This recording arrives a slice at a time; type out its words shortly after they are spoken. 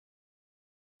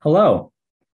Hello.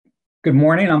 Good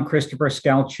morning. I'm Christopher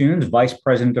Scalchunes, Vice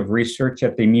President of Research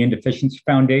at the Immune Deficiency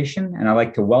Foundation, and I'd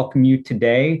like to welcome you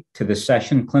today to the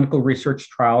session, Clinical Research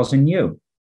Trials in You.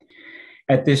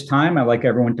 At this time, I'd like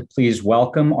everyone to please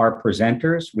welcome our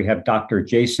presenters. We have Dr.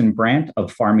 Jason Bradt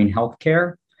of Pharming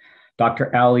Healthcare,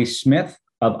 Dr. Ali Smyth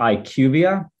of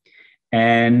IQVIA,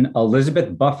 and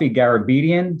Elizabeth Buffy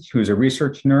Garabedian, who's a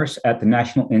research nurse at the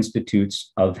National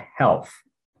Institutes of Health.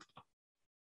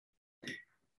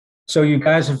 So you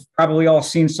guys have probably all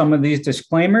seen some of these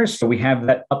disclaimers. So we have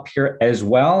that up here as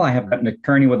well. I have got an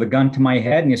attorney with a gun to my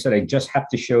head, and he said, I just have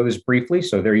to show this briefly.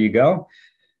 So there you go.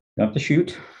 Don't have to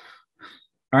shoot.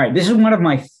 All right, this is one of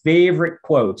my favorite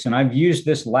quotes, and I've used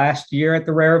this last year at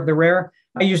the Rare of the Rare.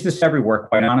 I use this everywhere,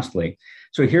 quite honestly.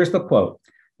 So here's the quote.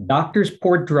 Doctors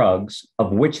pour drugs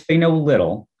of which they know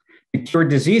little to cure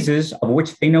diseases of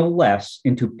which they know less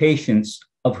into patients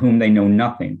of whom they know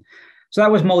nothing. So that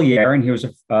was Molière, and he was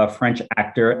a French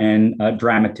actor and a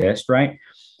dramatist, right?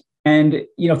 And,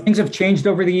 things have changed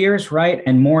over the years, right?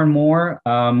 And more,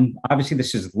 obviously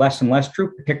this is less and less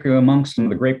true, particularly among some of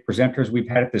the great presenters we've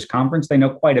had at this conference. They know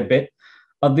quite a bit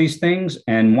of these things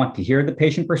and want to hear the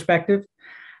patient perspective.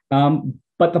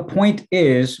 But the point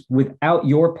is, without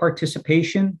your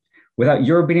participation, without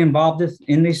your being involved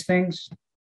in these things,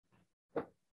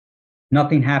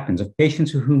 nothing happens. Of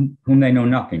patients whom they know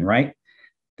nothing, right?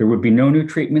 There would be no new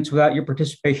treatments without your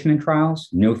participation in trials,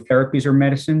 no therapies or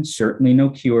medicines, certainly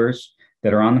no cures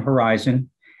that are on the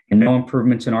horizon, and no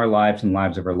improvements in our lives and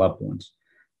lives of our loved ones.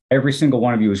 Every single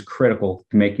one of you is critical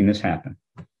to making this happen.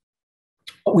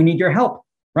 But we need your help,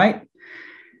 right?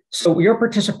 So your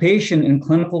participation in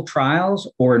clinical trials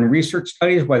or in research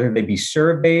studies, whether they be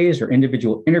surveys or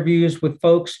individual interviews with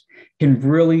folks, can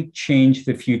really change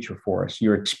the future for us.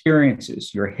 Your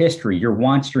experiences, your history, your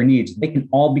wants, your needs, they can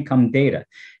all become data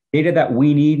that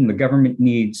we need and the government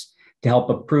needs to help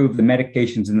approve the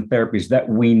medications and the therapies that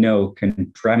we know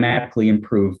can dramatically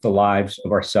improve the lives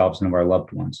of ourselves and of our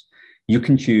loved ones. You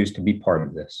can choose to be part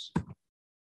of this.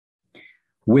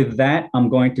 With that, I'm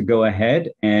going to go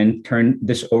ahead and turn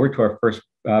this over to our first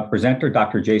presenter,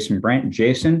 Dr. Jason Bradt.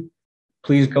 Jason,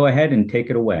 please go ahead and take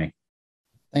it away.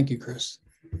 Thank you, Chris.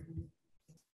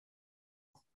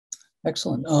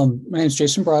 Excellent. My name is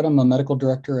Jason Bradt. I'm a medical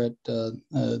director at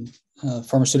a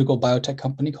pharmaceutical biotech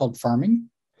company called Pharming,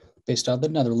 based out of the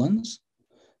Netherlands.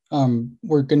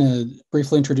 We're going to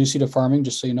briefly introduce you to Pharming,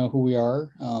 just so you know who we are.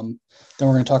 Then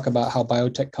we're going to talk about how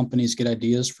biotech companies get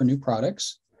ideas for new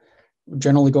products. We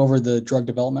generally go over the drug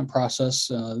development process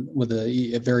with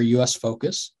a very US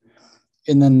focus,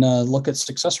 and then look at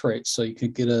success rates so you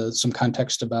could get some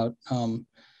context about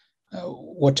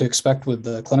what to expect with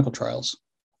the clinical trials.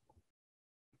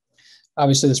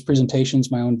 Obviously, this presentation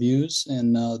is my own views,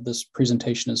 and this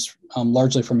presentation is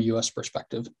largely from a US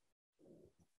perspective.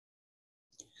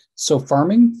 So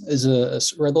Pharming is a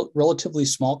relatively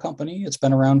small company. It's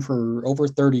been around for over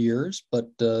 30 years, but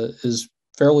is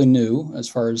fairly new as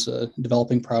far as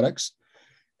developing products.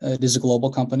 It is a global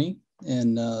company,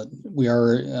 and we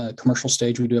are commercial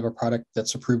stage. We do have a product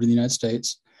that's approved in the United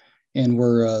States, and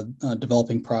we're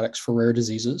developing products for rare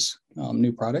diseases,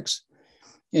 new products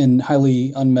in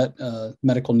highly unmet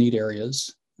medical need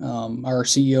areas. Our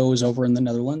CEO is over in the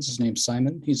Netherlands. His name's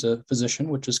Simon. He's a physician,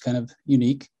 which is kind of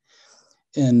unique.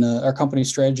 And our company's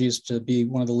strategy is to be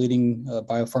one of the leading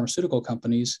biopharmaceutical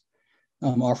companies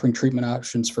offering treatment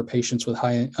options for patients with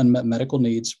high unmet medical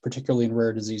needs, particularly in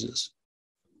rare diseases.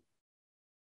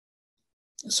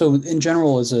 So in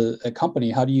general, as a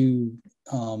company, how do you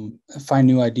find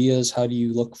new ideas? How do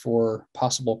you look for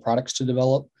possible products to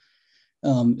develop?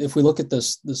 If we look at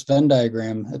this Venn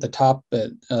diagram at the top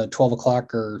at 12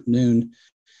 o'clock or noon,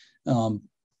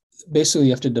 basically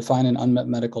you have to define an unmet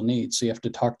medical need. So you have to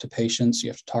talk to patients, you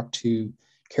have to talk to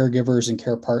caregivers and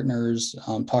care partners,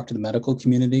 talk to the medical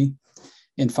community,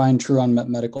 and find true unmet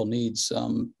medical needs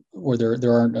where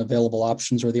there aren't available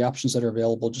options, or the options that are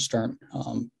available just aren't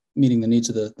meeting the needs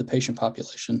of the patient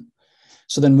population.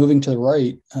 So then moving to the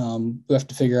right, we have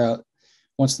to figure out,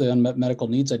 once the unmet medical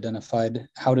needs identified,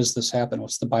 how does this happen?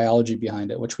 What's the biology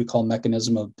behind it, which we call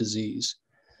mechanism of disease?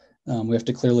 We have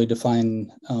to clearly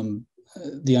define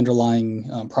the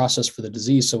underlying process for the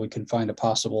disease so we can find a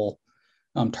possible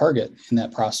target in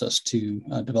that process to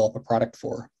develop a product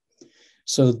for.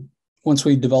 So once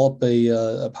we develop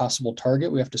a possible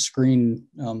target, we have to screen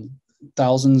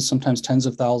thousands, sometimes tens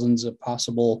of thousands of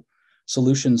possible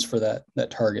solutions for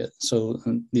that target. So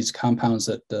these compounds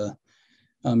that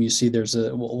you see,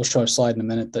 we'll show a slide in a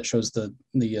minute that shows the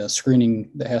screening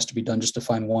that has to be done just to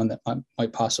find one that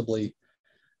might possibly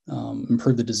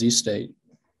improve the disease state.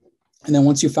 And then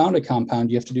once you found a compound,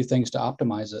 you have to do things to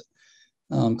optimize it.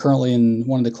 Currently, in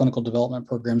one of the clinical development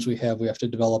programs we have to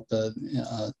develop a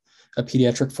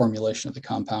pediatric formulation of the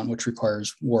compound, which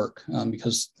requires work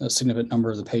because a significant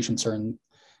number of the patients are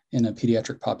in a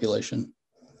pediatric population.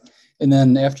 And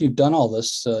then after you've done all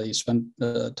this, you spend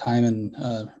time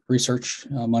and research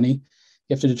money.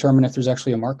 You have to determine if there's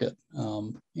actually a market.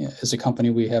 As a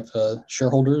company, we have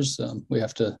shareholders. We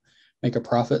have to make a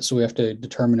profit. So we have to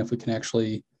determine if we can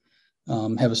actually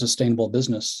have a sustainable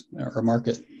business or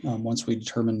market once we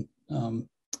determine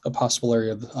a possible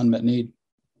area of unmet need.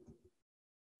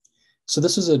 So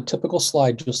this is a typical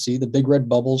slide you'll see. The big red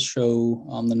bubbles show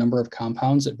the number of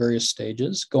compounds at various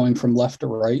stages, going from left to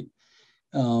right.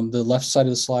 The left side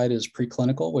of the slide is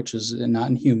preclinical, which is not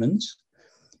in humans.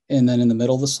 And then in the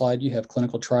middle of the slide, you have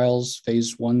clinical trials,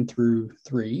 phase 1 through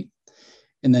 3.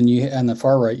 And then on the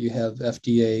far right, you have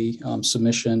FDA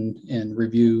submission and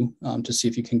review to see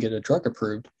if you can get a drug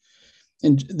approved.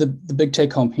 And the big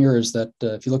take home here is that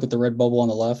if you look at the red bubble on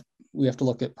the left, we have to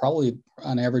look at probably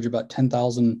on average about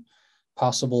 10,000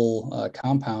 possible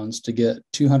compounds to get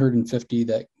 250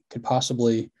 that could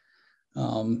possibly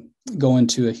go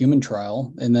into a human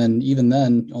trial. And then even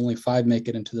then, only 5 make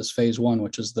it into this phase 1,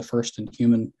 which is the first in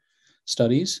human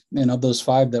studies. And of those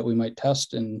 5 that we might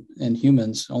test in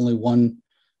humans, only 1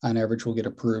 on average will get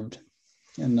approved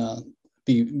and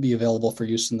be available for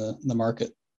use in the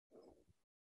market.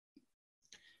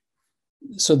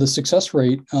 So the success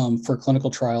rate for clinical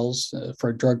trials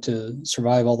for a drug to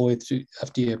survive all the way through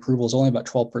FDA approval is only about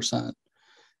 12%.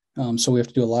 So we have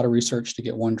to do a lot of research to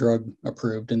get one drug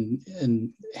approved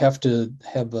and have to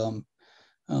have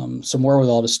some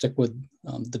wherewithal to stick with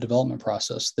the development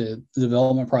process. The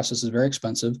development process is very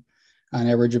expensive, on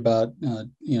average about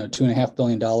 $2.5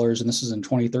 billion, and this is in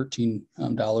 2013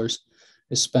 dollars,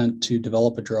 is spent to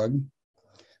develop a drug.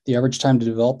 The average time to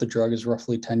develop the drug is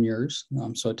roughly 10 years,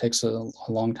 so it takes a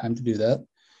long time to do that.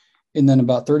 And then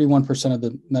about 31% of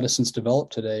the medicines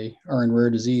developed today are in rare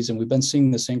disease, and we've been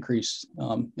seeing this increase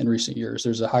in recent years.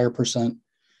 There's a higher percent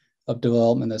of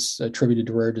development that's attributed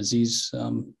to rare diseases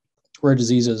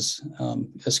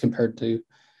as compared to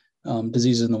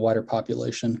diseases in the wider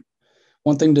population.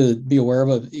 One thing to be aware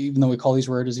of, even though we call these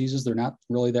rare diseases, they're not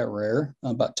really that rare.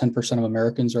 About 10% of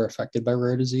Americans are affected by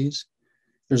rare disease.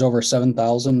 There's over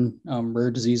 7,000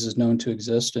 rare diseases known to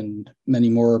exist, and many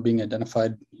more are being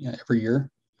identified every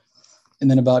year. And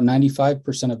then about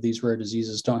 95% of these rare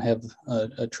diseases don't have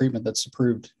a treatment that's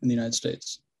approved in the United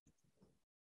States.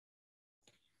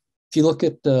 If you look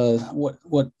at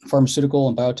what pharmaceutical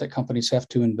and biotech companies have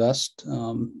to invest,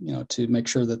 to make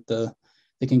sure that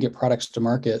they can get products to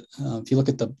market. If you look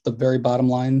at the very bottom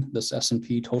line, this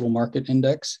S&P Total Market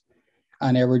Index,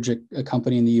 on average, a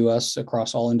company in the U.S.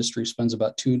 across all industries spends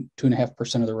about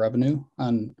 2.5% of the revenue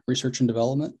on research and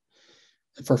development.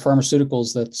 For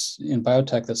pharmaceuticals, that's in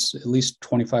biotech, that's at least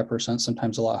 25%,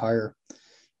 sometimes a lot higher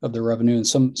of the revenue. And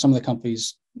some of the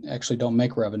companies actually don't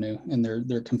make revenue, and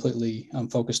they're completely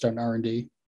focused on R&D.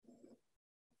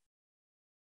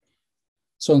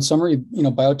 So in summary,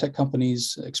 biotech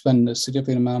companies expend a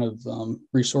significant amount of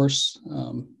resource,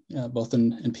 both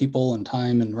in people and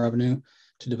time and revenue,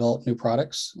 to develop new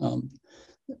products. A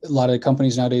lot of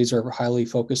companies nowadays are highly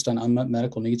focused on unmet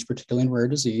medical needs, particularly in rare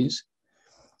disease.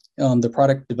 The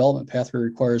product development pathway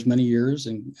requires many years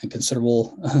and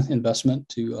considerable investment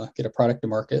to get a product to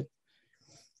market.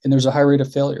 And there's a high rate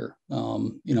of failure.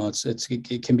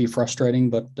 It can be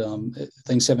frustrating, but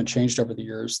things haven't changed over the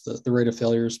years. The rate of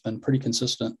failure has been pretty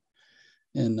consistent,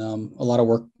 and a lot of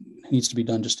work needs to be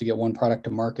done just to get one product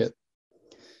to market.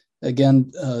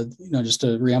 Again, just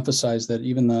to reemphasize that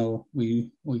even though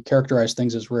we characterize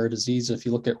things as rare disease, if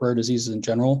you look at rare diseases in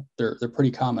general, they're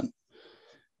pretty common.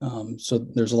 So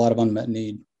there's a lot of unmet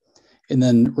need. And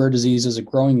then rare disease is a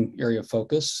growing area of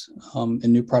focus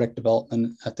in new product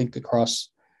development, I think across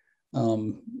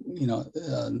all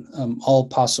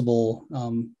possible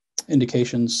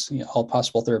indications, all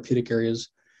possible therapeutic areas.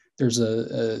 There's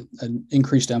an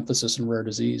increased emphasis in rare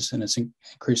disease, and it's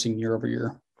increasing year over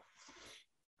year.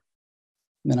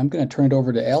 And then I'm going to turn it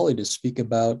over to Allie to speak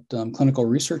about clinical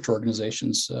research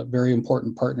organizations, very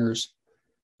important partners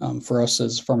for us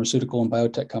as pharmaceutical and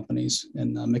biotech companies,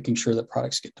 and making sure that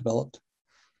products get developed.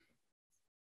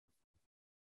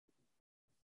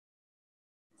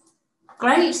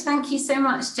 Great, thank you so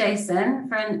much, Jason,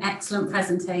 for an excellent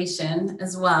presentation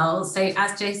as well. So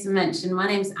as Jason mentioned, my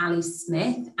name is Allie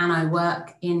Smyth, and I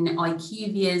work in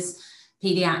IQVIA's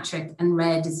Pediatric and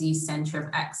Rare Disease Center of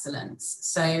Excellence.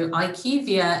 So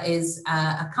IQVIA is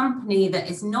a company that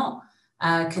is not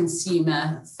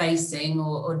consumer facing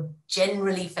or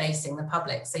generally facing the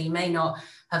public. So you may not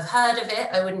have heard of it.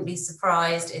 I wouldn't be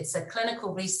surprised. It's a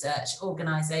clinical research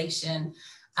organization.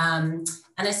 And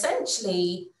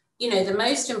essentially, the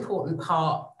most important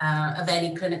part of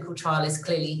any clinical trial is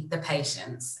clearly the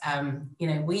patients.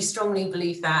 We strongly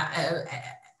believe that.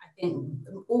 I think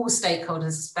all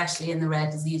stakeholders, especially in the rare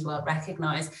disease world,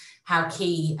 recognize how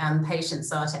key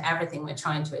patients are to everything we're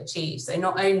trying to achieve. So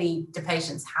not only do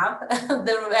patients have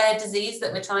the rare disease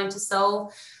that we're trying to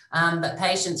solve, but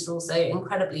patients are also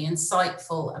incredibly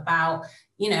insightful about,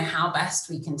 how best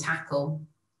we can tackle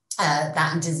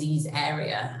that disease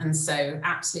area. And so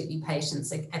absolutely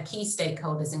patients are key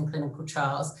stakeholders in clinical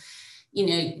trials.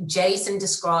 Jason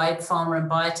described pharma and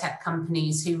biotech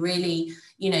companies who really,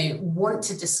 want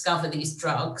to discover these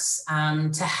drugs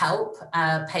to help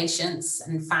patients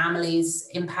and families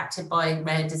impacted by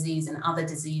rare disease and other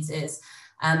diseases.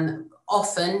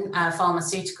 Often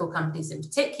pharmaceutical companies in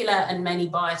particular, and many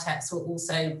biotechs will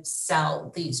also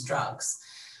sell these drugs.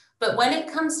 But when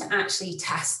it comes to actually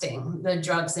testing the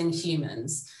drugs in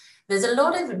humans, there's a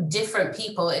lot of different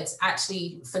people. It's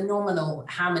actually phenomenal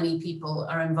how many people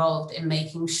are involved in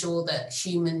making sure that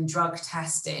human drug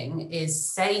testing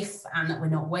is safe and that we're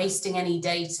not wasting any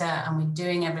data and we're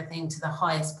doing everything to the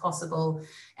highest possible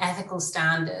ethical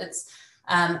standards.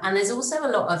 And there's also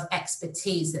a lot of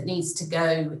expertise that needs to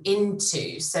go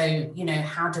into. So,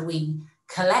 how do we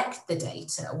collect the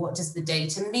data? What does the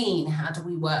data mean? How do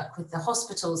we work with the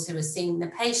hospitals who are seeing the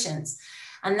patients?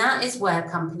 And that is where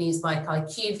companies like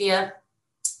IQVIA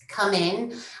come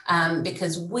in,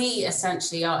 because we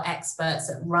essentially are experts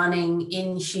at running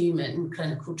in-human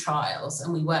clinical trials.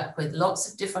 And we work with lots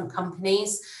of different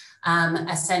companies,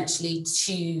 essentially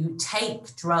to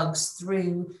take drugs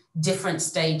through different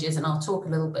stages. And I'll talk a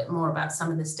little bit more about some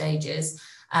of the stages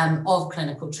of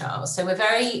clinical trials. So we're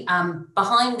very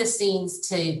behind the scenes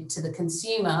to the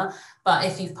consumer, but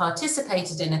if you've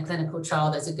participated in a clinical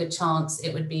trial, there's a good chance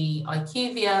it would be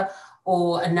IQVIA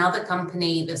or another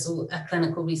company that's a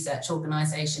clinical research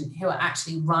organization who are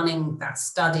actually running that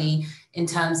study in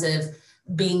terms of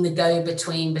being the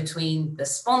go-between between the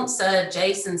sponsor,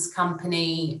 Jason's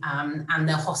company, and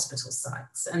the hospital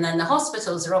sites. And then the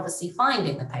hospitals are obviously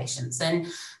finding the patients. And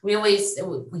we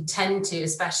tend to,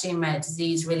 especially in rare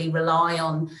disease, really rely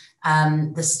on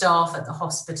the staff at the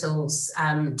hospitals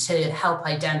to help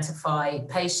identify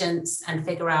patients and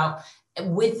figure out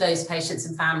with those patients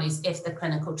and families if the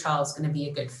clinical trial is going to be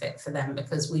a good fit for them,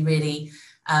 because we really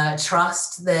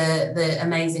trust the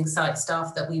amazing site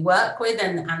staff that we work with,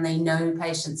 and they know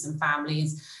patients and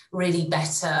families really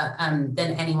better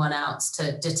than anyone else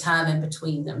to determine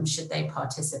between them should they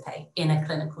participate in a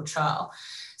clinical trial.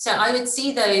 So I would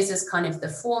see those as kind of the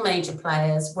four major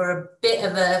players. We're a bit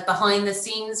of a behind the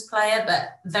scenes player,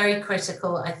 but very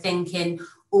critical, I think, in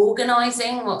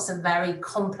organizing what's a very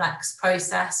complex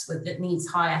process that needs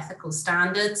high ethical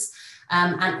standards.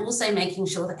 And also making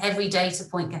sure that every data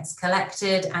point gets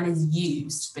collected and is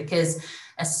used, because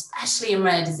especially in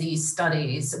rare disease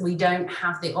studies, we don't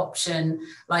have the option,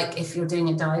 like if you're doing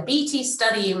a diabetes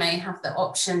study, you may have the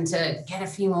option to get a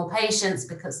few more patients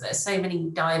because there's so many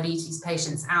diabetes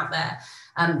patients out there.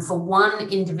 For one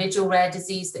individual rare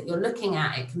disease that you're looking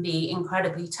at, it can be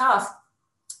incredibly tough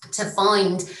to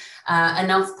find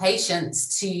enough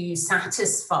patients to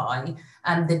satisfy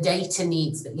the data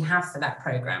needs that you have for that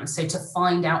program. So to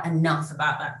find out enough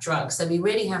about that drug. So we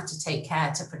really have to take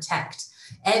care to protect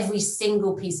every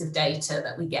single piece of data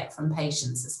that we get from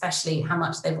patients, especially how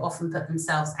much they've often put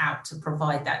themselves out to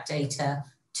provide that data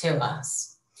to us.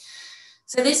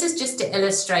 So this is just to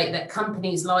illustrate that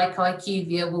companies like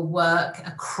IQVIA will work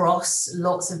across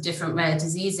lots of different rare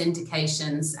disease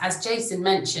indications. As Jason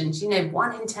mentioned,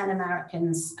 1 in 10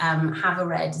 Americans have a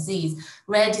rare disease.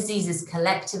 Rare diseases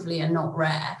collectively are not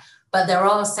rare, but there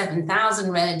are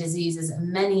 7,000 rare diseases,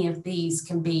 and many of these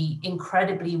can be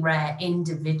incredibly rare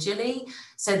individually.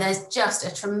 So there's just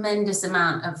a tremendous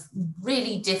amount of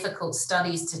really difficult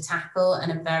studies to tackle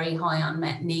and a very high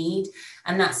unmet need.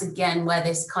 And that's again where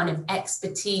this kind of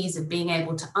expertise of being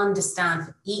able to understand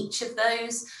for each of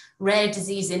those rare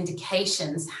disease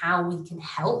indications how we can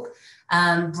help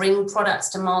bring products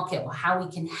to market, or how we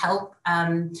can help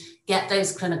get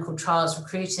those clinical trials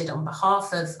recruited on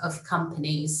behalf of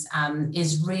companies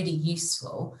is really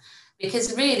useful,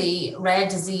 because really rare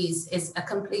disease is a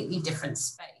completely different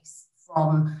space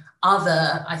from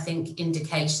other, I think,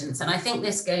 indications. And I think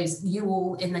this goes, you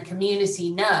all in the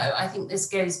community know, I think this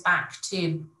goes back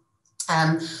to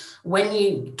when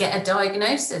you get a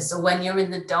diagnosis, or when you're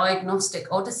in the diagnostic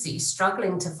odyssey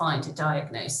struggling to find a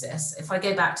diagnosis. If I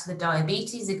go back to the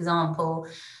diabetes example,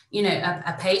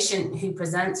 a patient who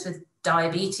presents with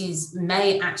diabetes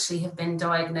may actually have been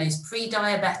diagnosed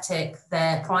pre-diabetic,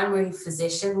 their primary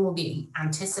physician will be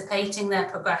anticipating their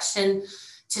progression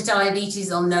to diabetes.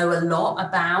 They'll know a lot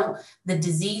about the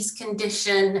disease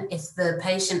condition. If the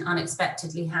patient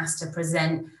unexpectedly has to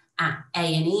present at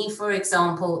A&E, for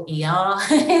example, ER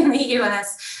in the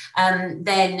US,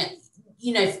 then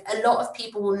a lot of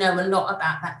people will know a lot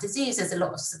about that disease. There's a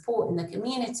lot of support in the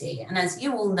community. And as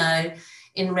you all know,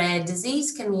 in rare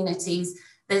disease communities,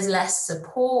 there's less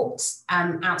support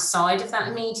outside of that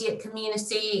immediate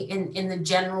community in the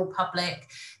general public.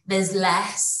 There's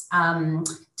less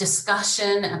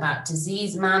discussion about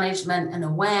disease management and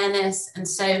awareness. And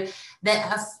so there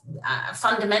are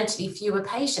fundamentally fewer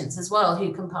patients as well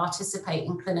who can participate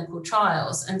in clinical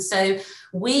trials. And so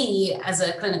we, as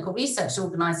a clinical research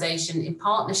organization in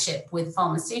partnership with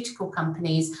pharmaceutical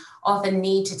companies, often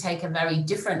need to take a very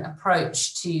different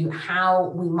approach to how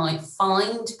we might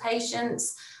find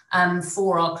patients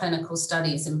for our clinical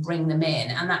studies and bring them in.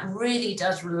 And that really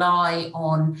does rely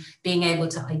on being able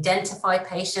to identify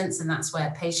patients. And that's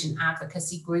where patient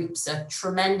advocacy groups are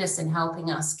tremendous in helping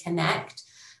us connect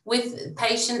with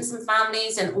patients and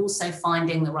families, and also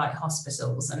finding the right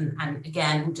hospitals. And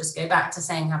again, just go back to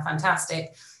saying how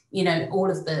fantastic, all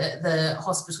of the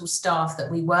hospital staff that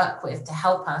we work with to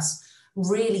help us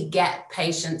really get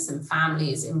patients and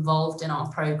families involved in our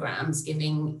programs,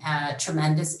 giving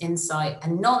tremendous insight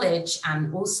and knowledge,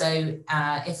 and also,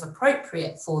 if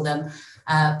appropriate for them,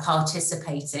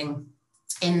 participating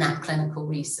in that clinical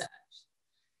research.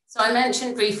 So I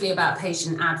mentioned briefly about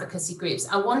patient advocacy groups.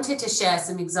 I wanted to share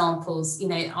some examples.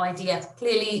 IDF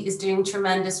clearly is doing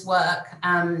tremendous work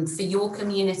for your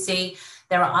community.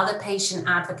 There are other patient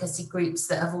advocacy groups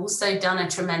that have also done a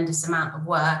tremendous amount of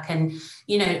work, and,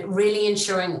 really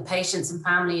ensuring that patients and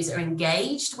families are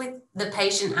engaged with the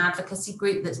patient advocacy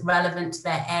group that's relevant to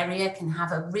their area can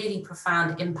have a really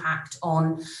profound impact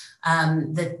on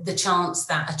the chance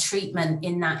that a treatment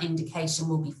in that indication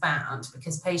will be found,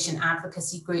 because patient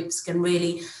advocacy groups can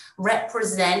really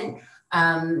represent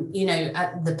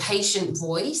the patient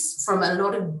voice from a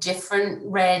lot of different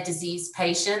rare disease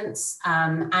patients,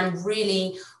 and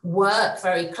really work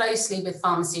very closely with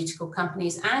pharmaceutical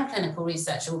companies and clinical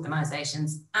research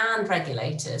organizations and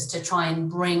regulators to try and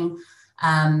bring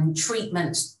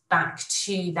treatment back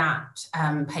to that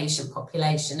patient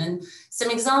population. And some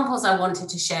examples I wanted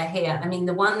to share here. I mean,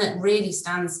 the one that really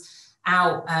stands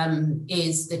out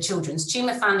is the Children's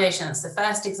Tumor Foundation. That's the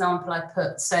first example I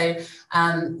put. So,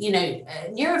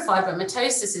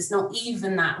 neurofibromatosis is not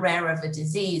even that rare of a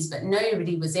disease, but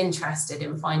nobody was interested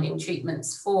in finding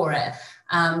treatments for it.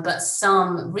 But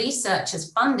some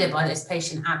researchers funded by this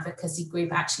patient advocacy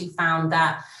group actually found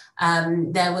that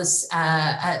there was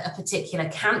a particular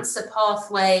cancer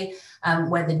pathway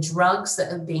where the drugs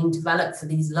that are being developed for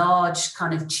these large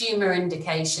kind of tumor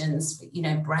indications,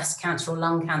 breast cancer or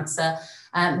lung cancer,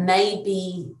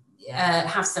 maybe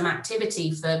have some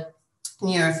activity for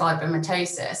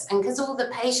neurofibromatosis. And because all the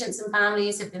patients and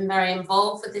families have been very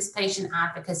involved with this patient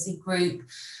advocacy group,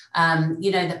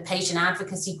 the patient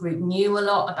advocacy group knew a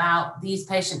lot about these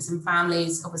patients and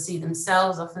families, obviously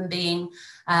themselves often being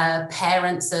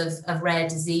parents of rare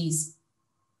disease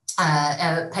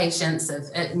patients, of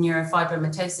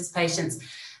neurofibromatosis patients.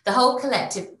 The whole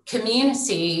collective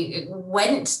community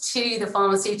went to the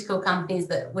pharmaceutical companies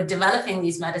that were developing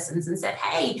these medicines and said,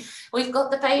 hey, we've got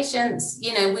the patients,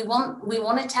 we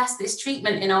want to test this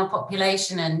treatment in our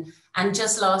population. And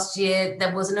just last year,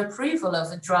 there was an approval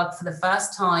of a drug for the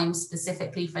first time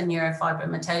specifically for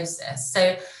neurofibromatosis.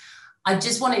 So I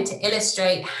just wanted to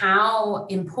illustrate how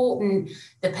important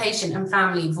the patient and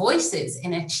family voices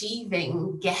in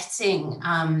achieving getting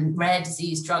rare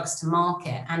disease drugs to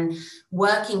market, and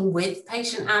working with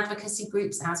patient advocacy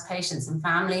groups as patients and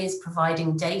families,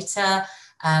 providing data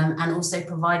and also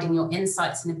providing your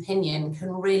insights and opinion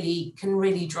can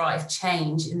really drive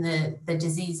change in the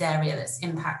disease area that's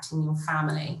impacting your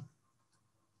family.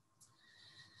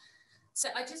 So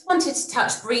I just wanted to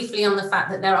touch briefly on the fact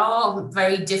that there are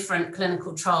very different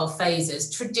clinical trial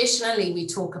phases. Traditionally, we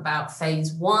talk about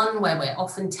phase 1, where we're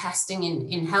often testing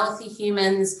in healthy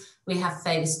humans. We have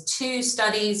phase 2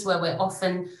 studies where we're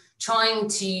often trying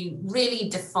to really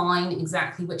define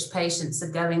exactly which patients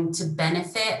are going to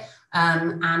benefit,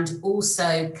 and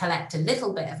also collect a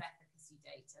little bit of efficacy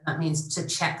data. That means to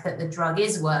check that the drug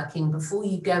is working before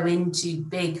you go into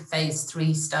big phase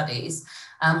 3 studies,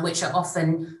 which are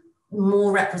often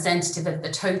more representative of the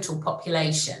total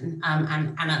population,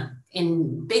 and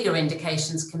in bigger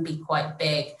indications can be quite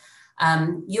big.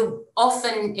 You'll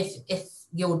often, if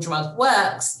your drug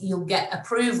works, you'll get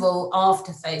approval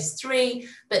after phase 3,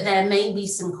 but there may be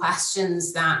some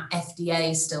questions that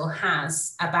FDA still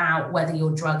has about whether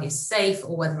your drug is safe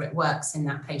or whether it works in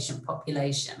that patient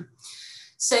population.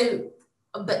 So,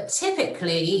 but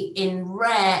typically in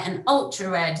rare and ultra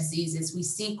rare diseases, we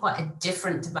see quite a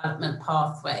different development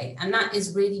pathway. And that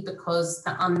is really because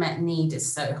the unmet need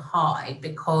is so high,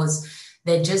 because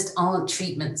there just aren't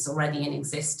treatments already in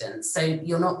existence. So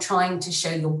you're not trying to show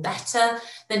you're better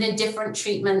than a different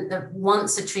treatment, that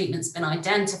once a treatment's been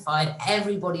identified,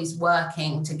 everybody's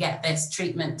working to get this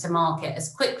treatment to market as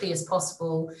quickly as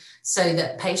possible so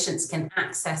that patients can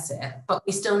access it. But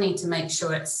we still need to make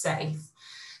sure it's safe.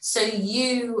 So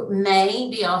you may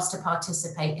be asked to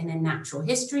participate in a natural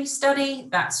history study.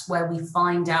 That's where we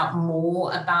find out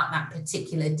more about that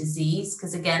particular disease.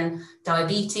 Because again,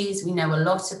 diabetes, we know a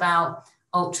lot about.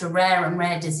 Ultra rare and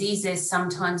rare diseases,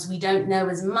 sometimes we don't know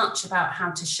as much about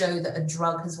how to show that a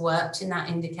drug has worked in that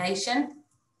indication.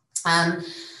 Then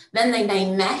they may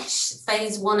mesh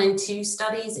phase 1 and 2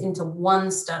 studies into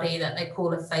one study that they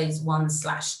call a phase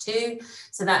 1/2.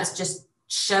 So that's just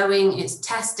showing, it's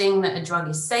testing that a drug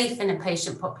is safe in a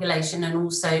patient population and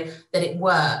also that it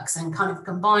works, and kind of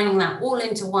combining that all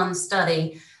into one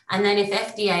study. And then if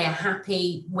FDA are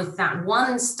happy with that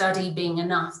one study being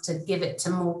enough to give it to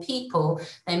more people,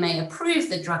 they may approve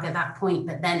the drug at that point,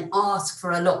 but then ask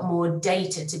for a lot more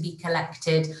data to be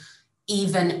collected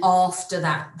even after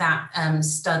that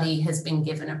study has been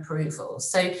given approval.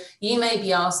 So you may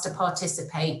be asked to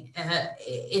participate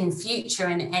in future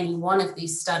in any one of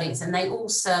these studies, and they all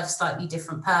serve slightly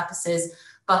different purposes.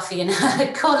 Buffy and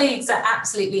her colleagues are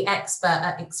absolutely expert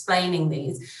at explaining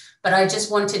these. But I just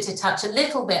wanted to touch a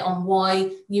little bit on why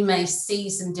you may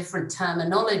see some different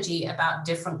terminology about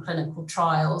different clinical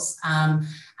trials, and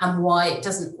why it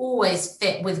doesn't always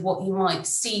fit with what you might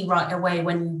see right away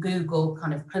when you Google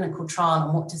kind of clinical trial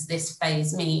and what does this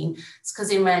phase mean. It's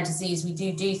because in rare disease, we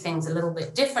do things a little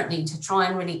bit differently to try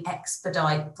and really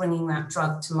expedite bringing that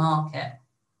drug to market.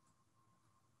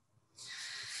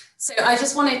 So I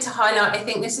just wanted to highlight, I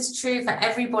think this is true for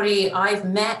everybody I've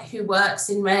met who works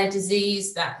in rare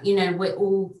disease, that, you know, we're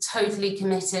all totally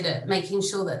committed at making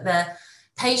sure that the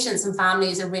patients and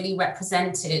families are really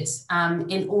represented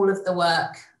in all of the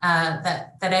work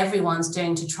that everyone's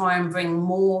doing to try and bring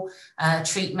more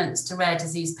treatments to rare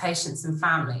disease patients and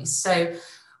families. So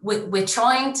we're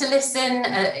trying to listen,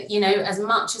 you know, as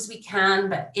much as we can,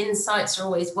 but insights are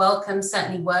always welcome.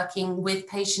 Certainly working with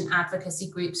patient advocacy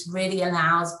groups really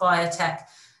allows biotech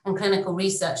and clinical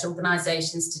research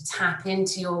organizations to tap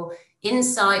into your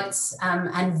insights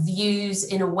and views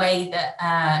in a way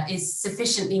that is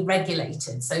sufficiently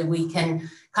regulated, so we can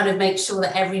kind of make sure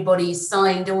that everybody's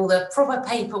signed all the proper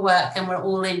paperwork and we're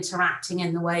all interacting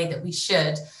in the way that we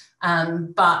should.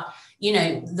 But you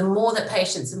know, the more that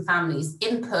patients and families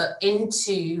input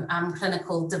into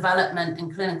clinical development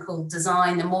and clinical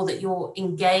design, the more that you're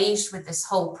engaged with this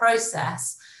whole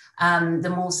process,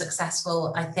 the more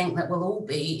successful I think that we'll all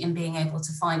be in being able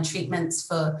to find treatments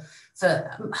for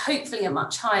hopefully a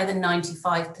much higher than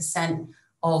 95%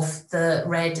 of the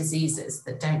rare diseases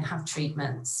that don't have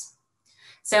treatments.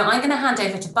 So I'm going to hand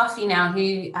over to Buffy now,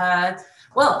 who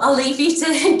well, I'll leave you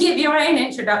to give your own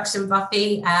introduction,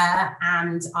 Buffy,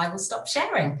 and I will stop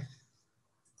sharing.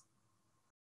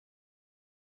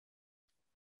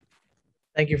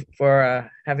 Thank you for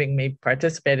having me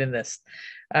participate in this.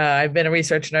 I've been a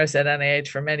research nurse at NIH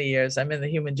for many years. I'm in the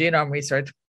Human Genome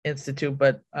Research Institute,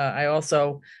 but I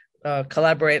also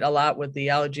collaborate a lot with the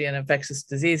Allergy and Infectious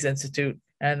Disease Institute,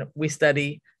 and we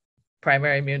study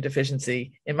primary immune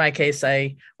deficiency. In my case,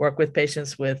 I work with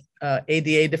patients with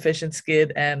ADA deficient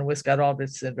SCID and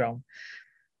Wiskott-Aldrich syndrome.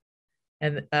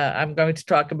 And I'm going to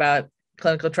talk about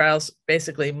clinical trials.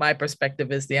 Basically, my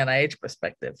perspective is the NIH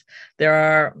perspective. There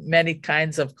are many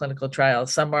kinds of clinical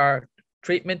trials. Some are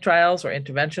treatment trials or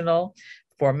interventional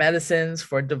for medicines,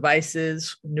 for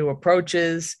devices, new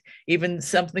approaches, even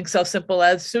something so simple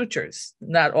as sutures.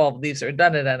 Not all of these are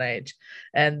done at NIH.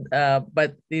 And,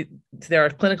 but there are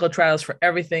clinical trials for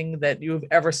everything that you've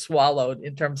ever swallowed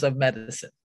in terms of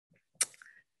medicine.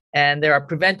 And there are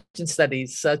prevention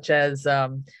studies such as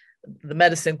the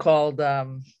medicine called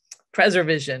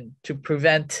Preservision to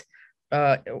prevent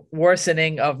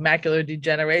worsening of macular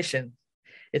degeneration.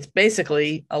 It's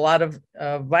basically a lot of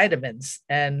vitamins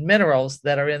and minerals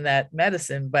that are in that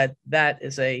medicine, but that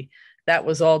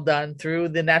was all done through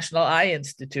the National Eye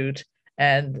Institute,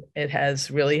 and it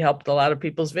has really helped a lot of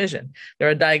people's vision. There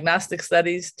are diagnostic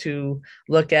studies to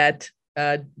look at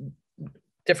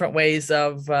different ways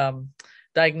of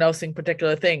diagnosing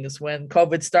particular things. When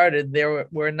COVID started, there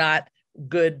were not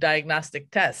good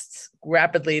diagnostic tests.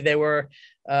 Rapidly, they were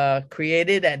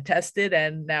created and tested,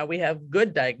 and now we have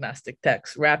good diagnostic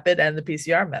tests, rapid and the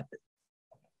PCR method.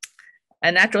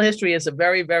 And natural history is a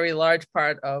very, very large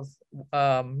part of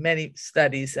many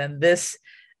studies, and this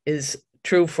is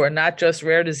true for not just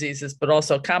rare diseases, but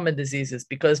also common diseases,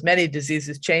 because many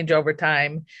diseases change over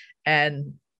time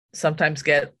and sometimes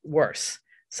get worse.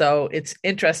 So it's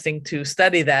interesting to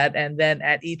study that. And then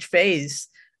at each phase,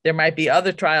 there might be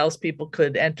other trials people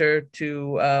could enter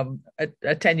to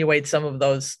attenuate some of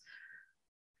those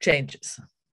changes.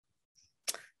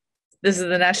 This is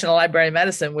the National Library of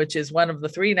Medicine, which is one of the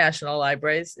 3 national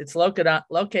libraries. It's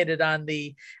located on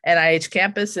the NIH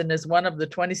campus and is one of the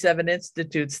 27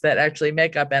 institutes that actually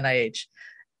make up NIH.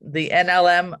 The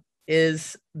NLM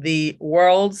is the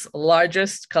world's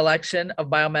largest collection of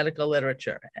biomedical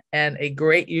literature and a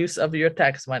great use of your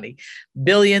tax money.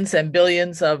 Billions and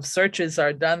billions of searches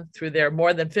are done through their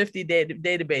more than 50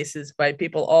 databases by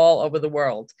people all over the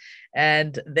world.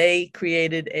 And they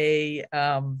created a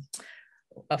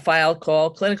file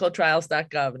called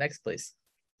clinicaltrials.gov. Next, please.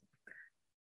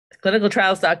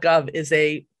 Clinicaltrials.gov is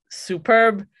a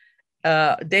superb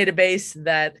database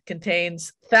that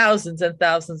contains thousands and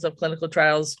thousands of clinical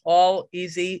trials, all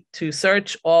easy to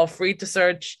search, all free to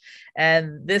search.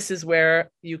 And this is where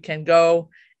you can go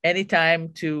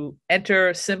anytime to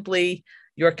enter simply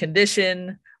your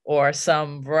condition or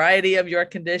some variety of your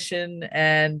condition,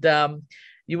 and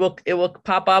it will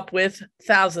pop up with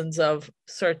thousands of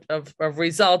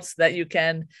results that you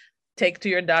can take to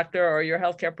your doctor or your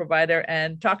healthcare provider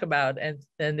and talk about.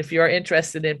 And if you're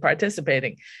interested in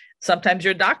participating, sometimes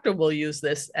your doctor will use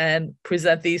this and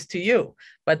present these to you.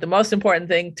 But the most important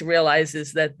thing to realize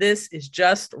is that this is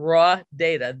just raw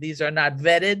data. These are not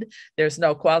vetted. There's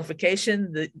no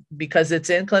qualification. Because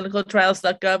it's in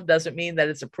clinicaltrials.gov doesn't mean that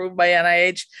it's approved by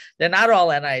NIH. They're not all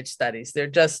NIH studies. They're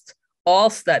just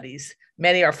all studies.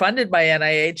 Many are funded by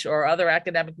NIH or other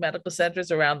academic medical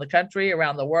centers around the country,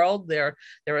 around the world. There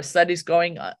are studies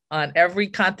going on every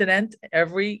continent.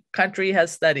 Every country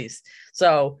has studies.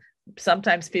 So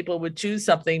sometimes people would choose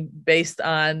something based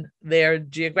on their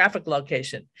geographic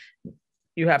location.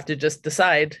 You have to just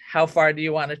decide how far do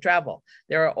you want to travel.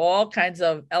 There are all kinds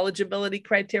of eligibility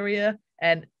criteria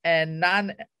and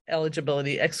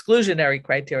non-eligibility, exclusionary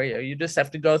criteria. You just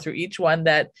have to go through each one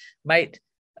that might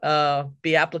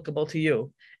be applicable to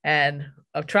you. And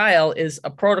a trial is a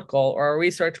protocol or a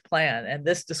research plan. And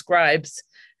this describes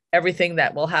everything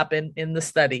that will happen in the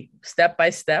study, step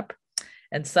by step.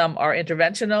 And some are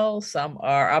interventional, some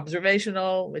are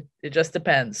observational. It just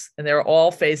depends. And they're all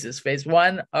phases. Phase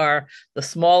 1 are the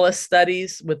smallest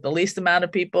studies with the least amount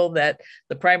of people, that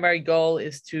the primary goal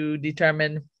is to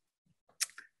determine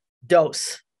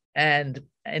dose. And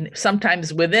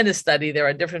sometimes within a study, there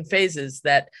are different phases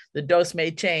that the dose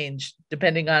may change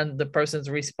depending on the person's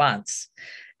response.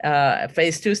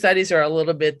 Phase 2 studies are a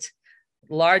little bit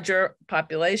larger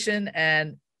population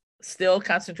and still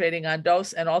concentrating on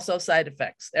dose and also side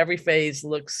effects. Every phase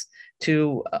looks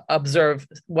to observe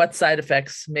what side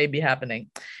effects may be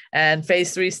happening. And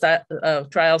phase 3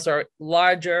 trials are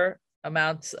larger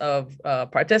amounts of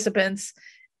participants,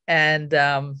 and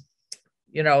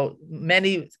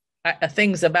many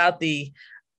things about the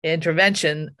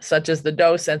intervention, such as the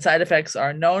dose and side effects,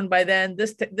 are known by then.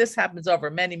 This happens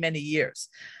over many, many years.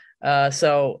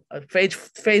 So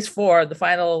phase 4, the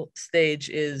final stage,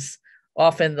 is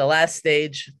often the last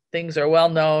stage. Things are well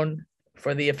known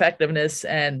for the effectiveness,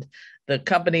 and the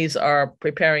companies are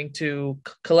preparing to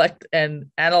collect and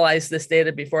analyze this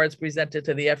data before it's presented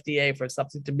to the FDA for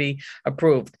something to be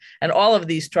approved. And all of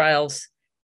these trials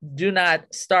do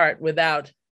not start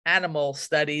without animal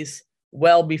studies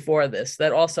well before this,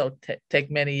 that also take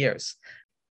many years.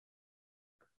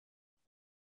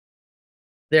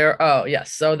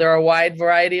 So there are a wide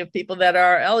variety of people that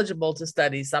are eligible to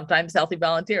study, sometimes healthy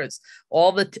volunteers.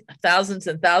 All the thousands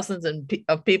and thousands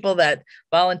of people that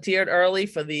volunteered early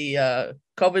for the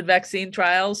COVID vaccine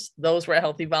trials, those were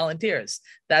healthy volunteers.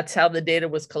 That's how the data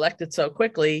was collected so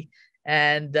quickly.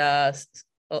 And a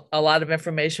lot of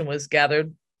information was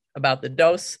gathered about the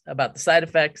dose, about the side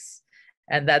effects,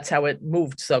 and that's how it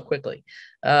moved so quickly.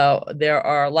 There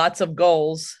are lots of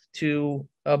goals to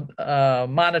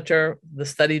monitor. The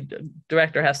study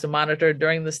director has to monitor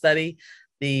during the study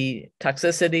the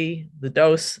toxicity, the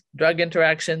dose, drug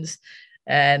interactions,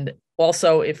 and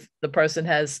also if the person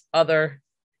has other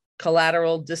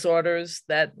collateral disorders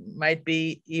that might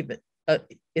be even,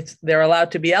 they're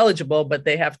allowed to be eligible, but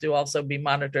they have to also be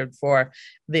monitored for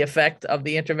the effect of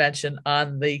the intervention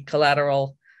on the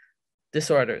collateral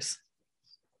disorders.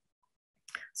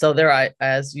 So there are,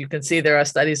 as you can see, there are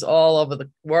studies all over the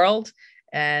world,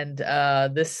 and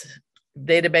this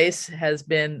database has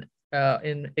been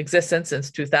in existence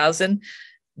since 2000.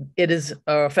 It is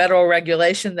a federal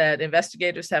regulation that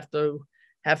investigators have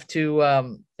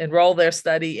to enroll their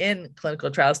study in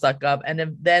clinicaltrials.gov,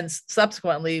 and then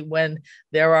subsequently, when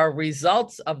there are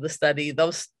results of the study,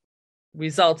 those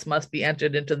results must be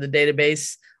entered into the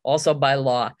database also by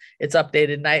law. It's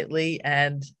updated nightly,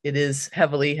 and it is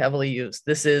heavily, heavily used.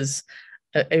 This is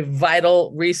a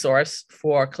vital resource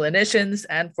for clinicians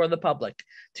and for the public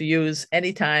to use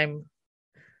anytime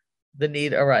the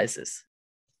need arises.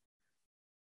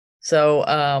 So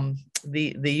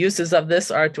the uses of this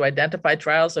are to identify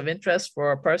trials of interest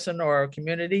for a person or a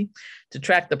community, to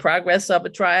track the progress of a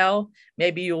trial.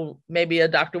 Maybe a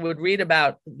doctor would read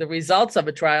about the results of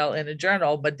a trial in a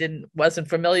journal, but wasn't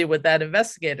familiar with that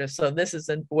investigator. So this is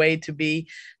a way to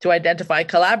identify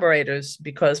collaborators,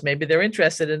 because maybe they're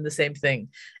interested in the same thing.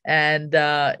 And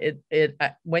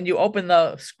when you open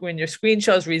when your screen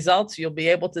shows results, you'll be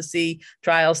able to see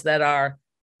trials that are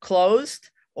closed,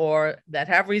 or that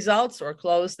have results, or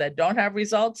closed that don't have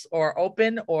results, or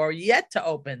open or yet to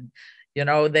open.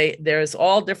 There's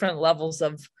all different levels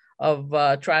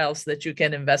of trials that you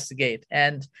can investigate.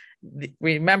 And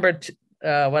remember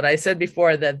what I said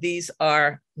before, that these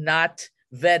are not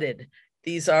vetted.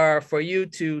 These are for you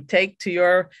to take to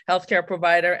your healthcare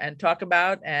provider and talk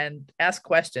about and ask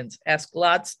questions, ask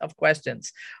lots of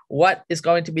questions. What is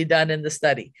going to be done in the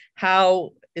study?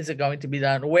 How is it going to be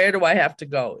done? Where do I have to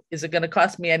go? Is it going to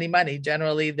cost me any money?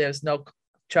 Generally, there's no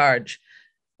charge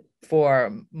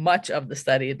for much of the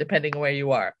study, depending on where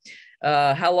you are.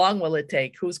 How long will it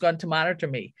take? Who's going to monitor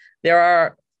me?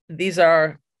 These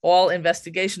are all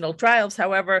investigational trials.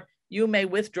 However, you may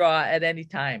withdraw at any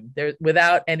time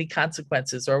without any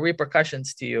consequences or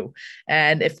repercussions to you.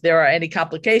 And if there are any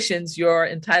complications, you're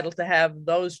entitled to have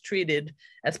those treated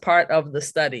as part of the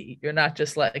study. You're not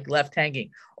just left hanging.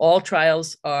 All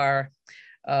trials are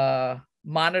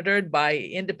monitored by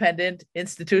independent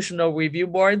institutional review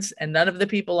boards, and none of the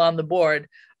people on the board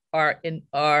are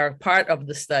part of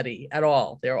the study at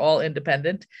all. They're all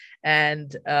independent.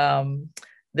 And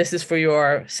this is for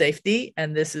your safety,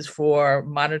 and this is for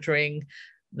monitoring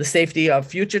the safety of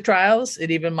future trials. It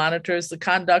even monitors the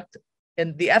conduct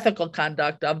and the ethical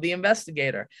conduct of the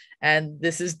investigator. And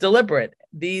this is deliberate.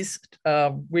 These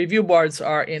review boards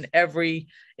are in every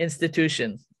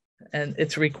institution, and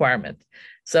it's a requirement.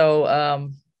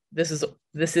 So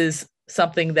this is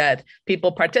something that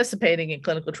people participating in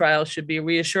clinical trials should be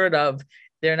reassured of.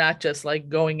 They're not just like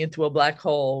going into a black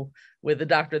hole with a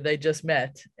doctor they just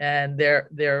met, and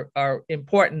there are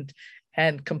important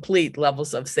and complete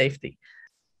levels of safety.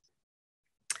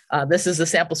 This is a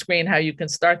sample screen how you can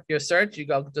start your search. You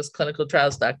go just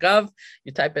clinicaltrials.gov,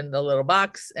 you type in the little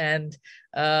box, and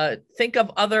think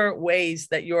of other ways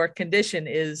that your condition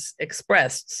is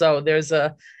expressed. So there's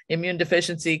a immune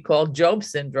deficiency called Job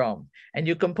syndrome, and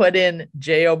you can put in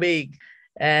JOB,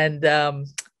 and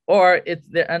or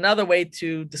another way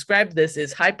to describe this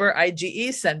is hyper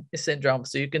IgE syndrome.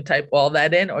 So you can type all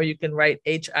that in, or you can write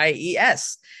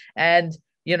HIES, and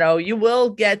you will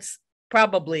get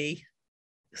probably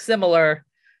similar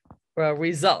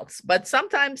results, but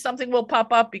sometimes something will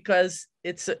pop up because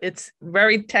it's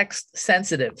very text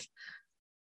sensitive.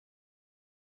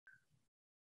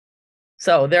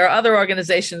 So there are other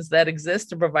organizations that exist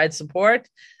to provide support.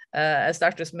 As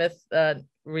Dr. Smyth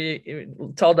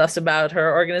told us about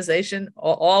her organization,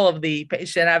 all of the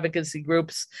patient advocacy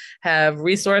groups have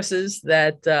resources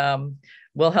that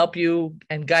will help you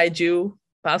and guide you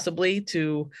possibly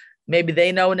to, maybe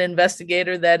they know an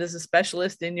investigator that is a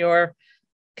specialist in your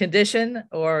condition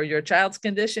or your child's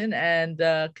condition, and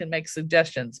can make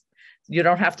suggestions. You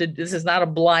don't have to, this is not a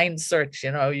blind search,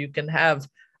 you can have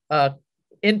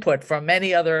input from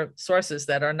many other sources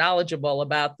that are knowledgeable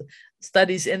about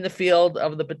studies in the field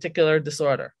of the particular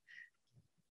disorder.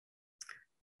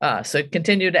 So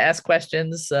continue to ask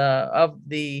questions of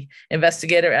the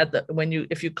investigator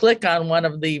if you click on one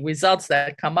of the results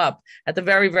that come up at the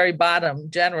very, very bottom,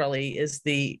 generally is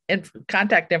the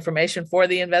contact information for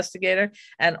the investigator,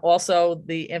 and also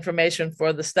the information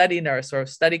for the study nurse or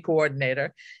study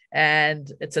coordinator.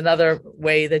 And it's another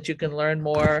way that you can learn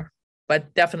more,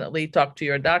 but definitely talk to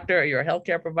your doctor or your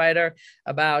healthcare provider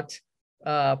about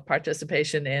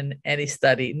participation in any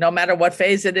study, no matter what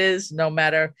phase it is, no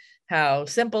matter how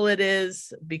simple it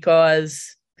is,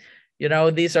 because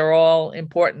these are all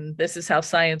important. This is how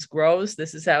science grows.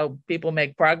 This is how people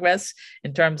make progress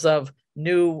in terms of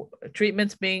new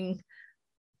treatments being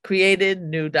created,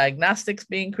 new diagnostics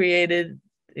being created.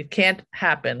 It can't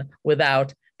happen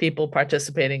without people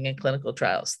participating in clinical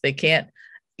trials. They can't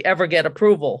ever get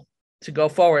approval to go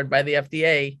forward by the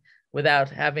FDA without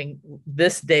having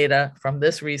this data from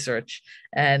this research.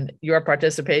 And your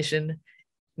participation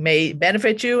may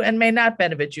benefit you and may not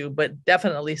benefit you, but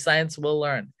definitely science will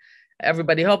learn.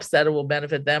 Everybody hopes that it will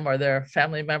benefit them or their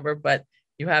family member, but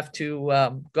you have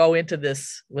to go into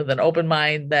this with an open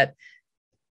mind that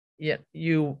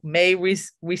you may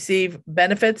receive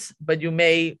benefits, but you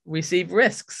may receive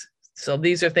risks. So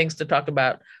these are things to talk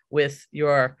about with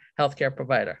your healthcare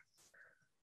provider.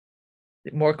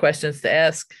 More questions to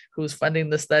ask: who's funding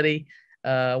the study?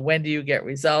 When do you get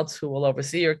results? Who will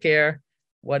oversee your care?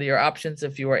 What are your options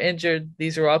if you are injured?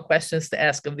 These are all questions to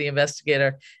ask of the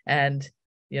investigator. And,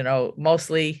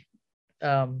 mostly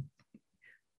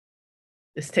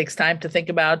this takes time to think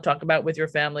about, talk about with your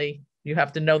family. You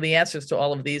have to know the answers to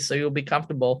all of these so you'll be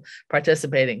comfortable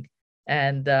participating.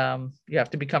 And you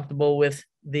have to be comfortable with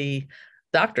the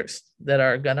doctors that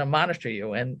are going to monitor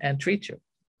you and treat you.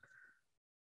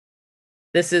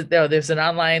 There's an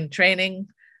online training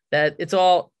that it's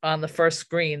all on the first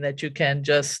screen that you can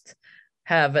just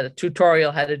have a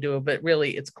tutorial how to do it, but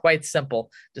really it's quite simple.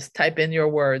 Just type in your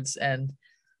words and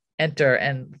enter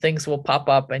and things will pop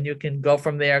up and you can go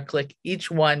from there, click.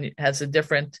 Each one has a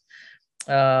different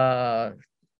set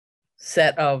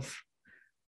of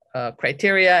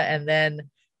criteria, and then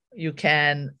you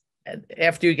can,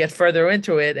 after you get further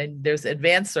into it, and there's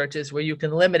advanced searches where you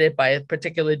can limit it by a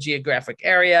particular geographic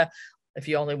area. If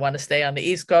you only want to stay on the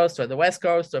East Coast or the West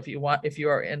Coast, or if you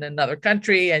are in another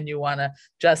country and you want to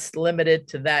just limit it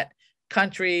to that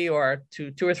country or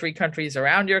to 2 or 3 countries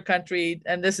around your country.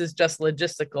 And this is just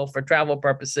logistical for travel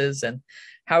purposes. And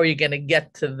how are you going to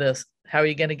get to this? How are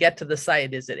you going to get to the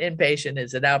site? Is it inpatient?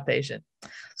 Is it outpatient?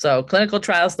 So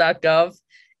clinicaltrials.gov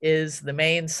is the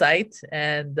main site.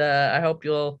 And I hope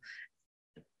you'll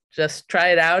just try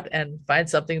it out and find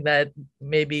something that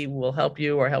maybe will help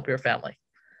you or help your family.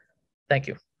 Thank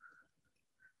you.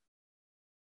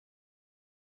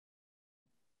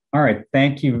 All right,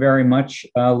 thank you very much,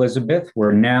 Elizabeth.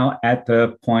 We're now at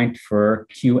the point for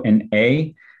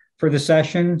Q&A for the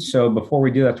session. So before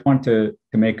we do that, I just want to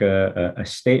make a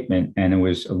statement, and it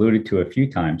was alluded to a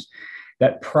few times,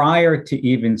 that prior to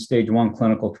even stage 1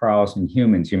 clinical trials in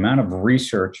humans, the amount of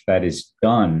research that is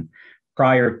done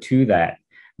prior to that,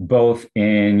 both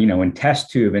in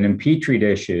test tube and in Petri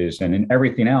dishes and in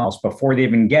everything else, before they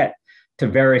even get to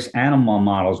various animal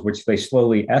models, which they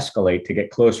slowly escalate to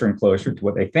get closer and closer to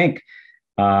what they think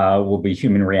will be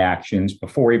human reactions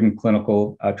before even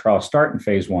clinical trials start in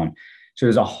phase 1. So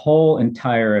there's a whole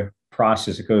entire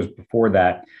process that goes before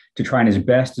that to try and as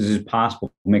best as is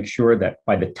possible make sure that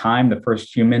by the time the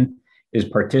first human is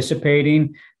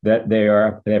participating, that they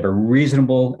have a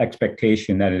reasonable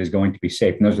expectation that it is going to be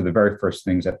safe. And those are the very first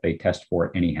things that they test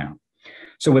for anyhow.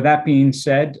 So with that being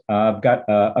said, I've got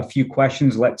a few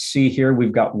questions. Let's see here.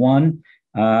 We've got one.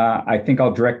 I think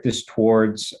I'll direct this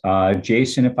towards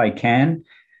Jason if I can.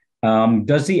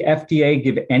 Does the FDA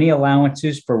give any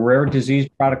allowances for rare disease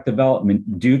product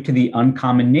development due to the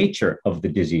uncommon nature of the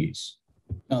disease?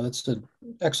 No, that's an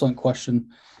excellent question.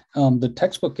 The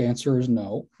textbook answer is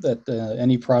no, that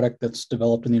any product that's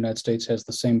developed in the United States has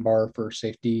the same bar for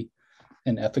safety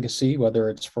and efficacy, whether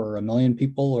it's for 1 million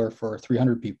people or for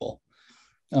 300 people.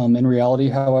 In reality,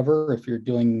 however, if you're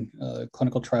doing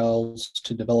clinical trials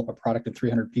to develop a product in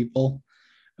 300 people,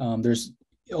 there's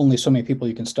only so many people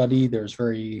you can study. There's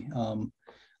very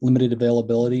limited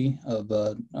availability of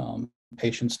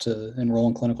patients to enroll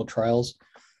in clinical trials.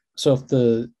 So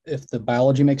if the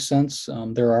biology makes sense,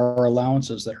 there are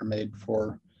allowances that are made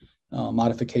for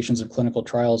modifications of clinical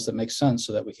trials that make sense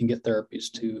so that we can get therapies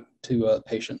to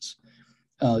patients.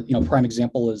 Prime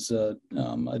example is a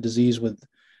disease with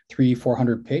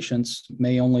 300-400 patients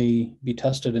may only be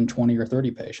tested in 20 or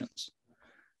 30 patients,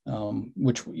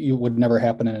 which would never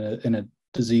happen in a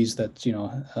disease that's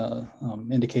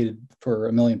indicated for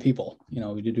 1 million people.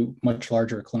 We do much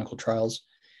larger clinical trials,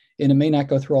 and it may not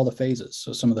go through all the phases.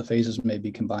 So some of the phases may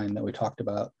be combined that we talked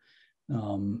about.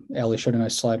 Ali showed a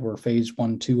nice slide where phase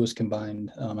 1, 2 was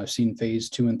combined. I've seen phase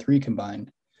 2 and 3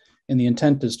 combined. And the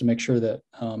intent is to make sure that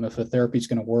if a therapy is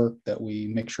going to work, that we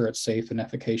make sure it's safe and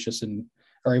efficacious and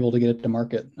are able to get it to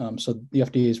market. So the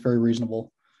FDA is very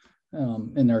reasonable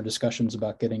in their discussions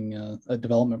about getting a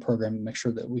development program to make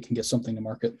sure that we can get something to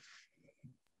market.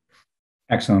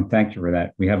 Excellent. Thank you for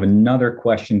that. We have another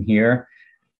question here.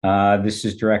 This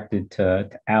is directed to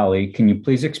Ali. Can you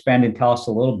please expand and tell us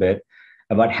a little bit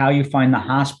about how you find the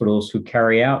hospitals who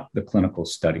carry out the clinical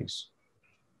studies?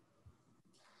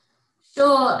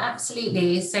 Sure,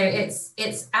 absolutely. So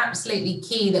it's absolutely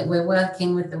key that we're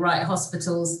working with the right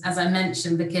hospitals, as I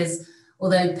mentioned, because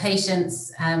although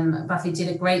patients, Buffy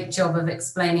did a great job of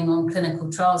explaining on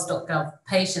clinicaltrials.gov,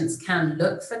 patients can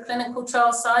look for clinical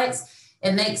trial sites.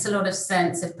 It makes a lot of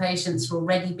sense if patients are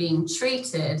already being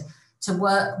treated to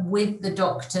work with the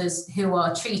doctors who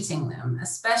are treating them,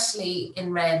 especially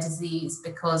in rare disease,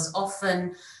 because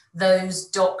often those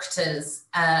doctors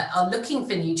are looking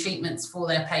for new treatments for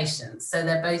their patients. So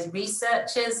they're both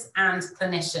researchers and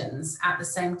clinicians at the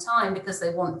same time because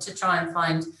they want to try and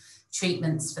find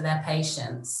treatments for their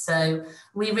patients. So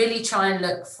we really try and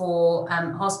look for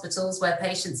hospitals where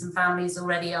patients and families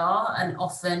already are, and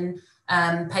often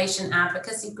patient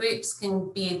advocacy groups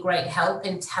can be a great help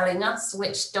in telling us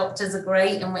which doctors are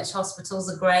great and which hospitals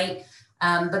are great.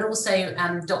 But also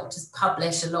doctors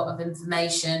publish a lot of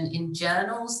information in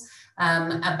journals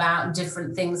about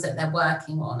different things that they're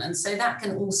working on. And so that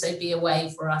can also be a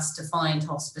way for us to find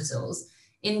hospitals.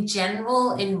 In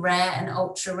general, in rare and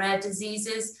ultra rare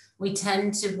diseases, we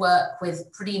tend to work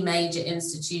with pretty major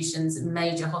institutions and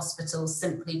major hospitals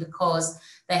simply because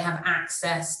they have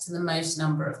access to the most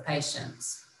number of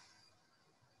patients.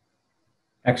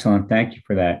 Excellent. Thank you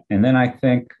for that. And then I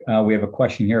think we have a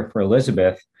question here for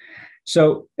Elizabeth.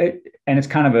 So, and it's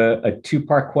kind of a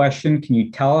two-part question. Can you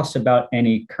tell us about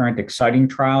any current exciting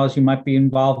trials you might be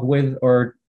involved with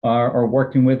or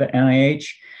working with at NIH?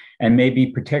 And maybe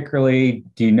particularly,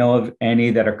 do you know of any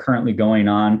that are currently going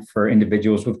on for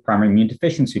individuals with primary immune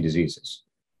deficiency diseases?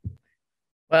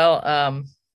 Well,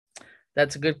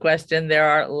 that's a good question. There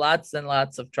are lots and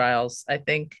lots of trials. I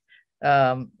think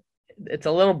it's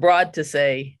a little broad to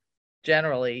say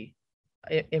generally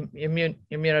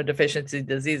immunodeficiency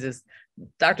diseases.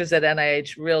 Doctors at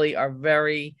NIH really are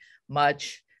very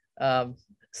much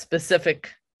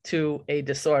specific to a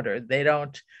disorder. They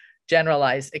don't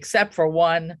generalize, except for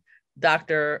one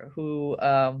doctor who,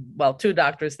 well, two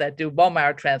doctors that do bone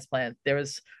marrow transplant. There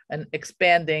is an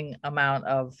expanding amount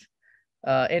of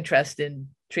interest in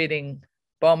treating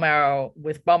bone marrow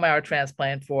with bone marrow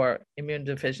transplant for immune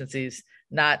deficiencies,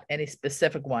 not any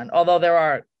specific one, although there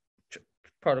are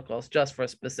protocols just for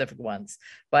specific ones.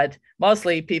 But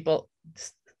mostly people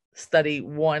study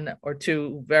one or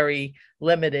two very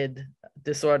limited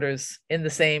disorders in the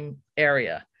same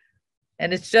area.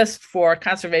 And it's just for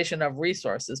conservation of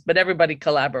resources, but everybody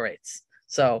collaborates.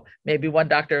 So maybe one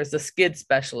doctor is a SCID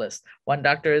specialist, one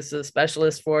doctor is a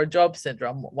specialist for Job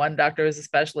syndrome, one doctor is a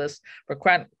specialist for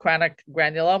chronic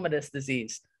granulomatous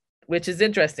disease, which is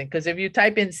interesting because if you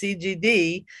type in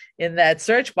CGD in that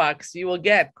search box, you will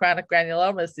get chronic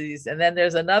granulomatous disease. And then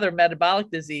there's another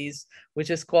metabolic disease, which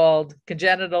is called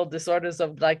congenital disorders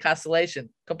of glycosylation,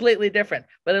 completely different,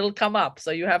 but it'll come up.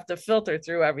 So you have to filter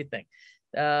through everything.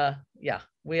 Yeah,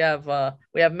 we have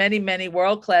many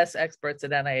world-class experts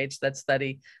at NIH that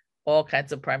study all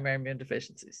kinds of primary immune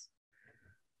deficiencies.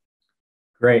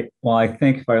 Great. Well, I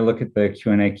think if I look at the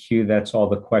Q&A queue, that's all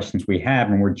the questions we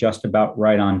have, and we're just about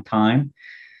right on time.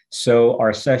 So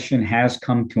our session has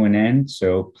come to an end.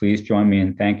 So please join me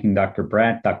in thanking Dr.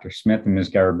 Bradt, Dr. Smyth, and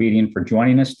Ms. Garabedian for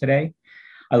joining us today.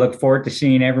 I look forward to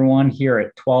seeing everyone here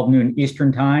at 12 noon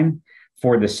Eastern Time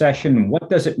for the session, What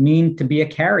Does It Mean to Be a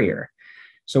Carrier?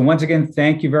 So once again,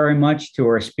 thank you very much to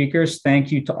our speakers.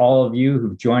 Thank you to all of you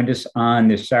who've joined us on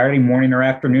this Saturday morning or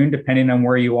afternoon, depending on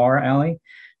where you are, Allie.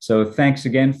 So thanks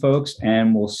again, folks,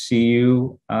 and we'll see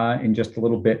you in just a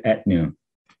little bit at noon.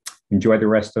 Enjoy the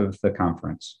rest of the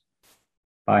conference.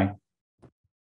 Bye.